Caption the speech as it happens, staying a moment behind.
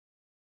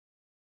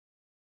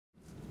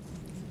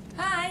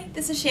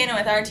This is Shannon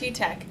with R2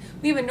 Tech.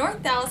 We have a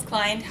North Dallas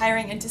client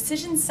hiring a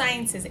Decision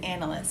Sciences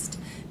Analyst.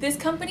 This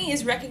company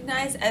is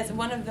recognized as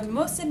one of the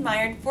most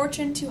admired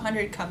Fortune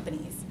 200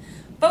 companies.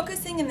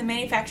 Focusing in the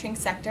manufacturing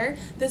sector,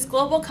 this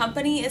global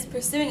company is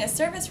pursuing a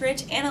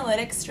service-rich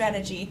analytics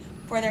strategy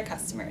for their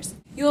customers.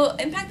 You will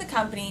impact the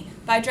company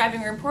by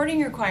driving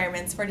reporting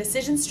requirements for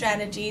decision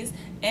strategies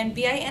and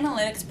BI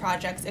analytics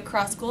projects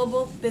across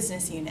global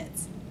business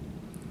units.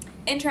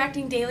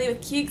 Interacting daily with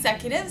key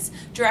executives,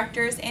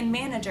 directors, and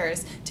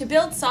managers to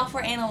build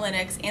software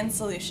analytics and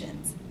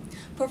solutions.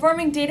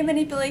 Performing data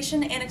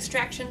manipulation and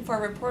extraction for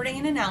reporting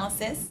and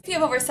analysis. If you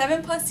have over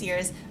 7+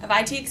 years of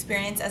IT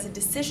experience as a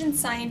decision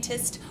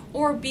scientist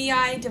or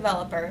BI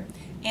developer,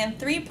 and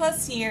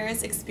 3+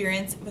 years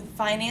experience with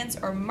finance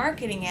or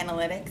marketing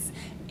analytics,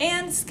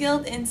 and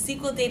skilled in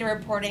SQL data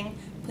reporting,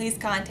 please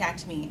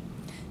contact me.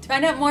 To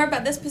find out more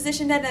about this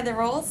position and other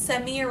roles,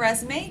 send me your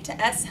resume to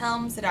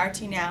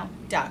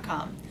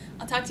shelms@r2now.com.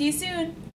 I'll talk to you soon.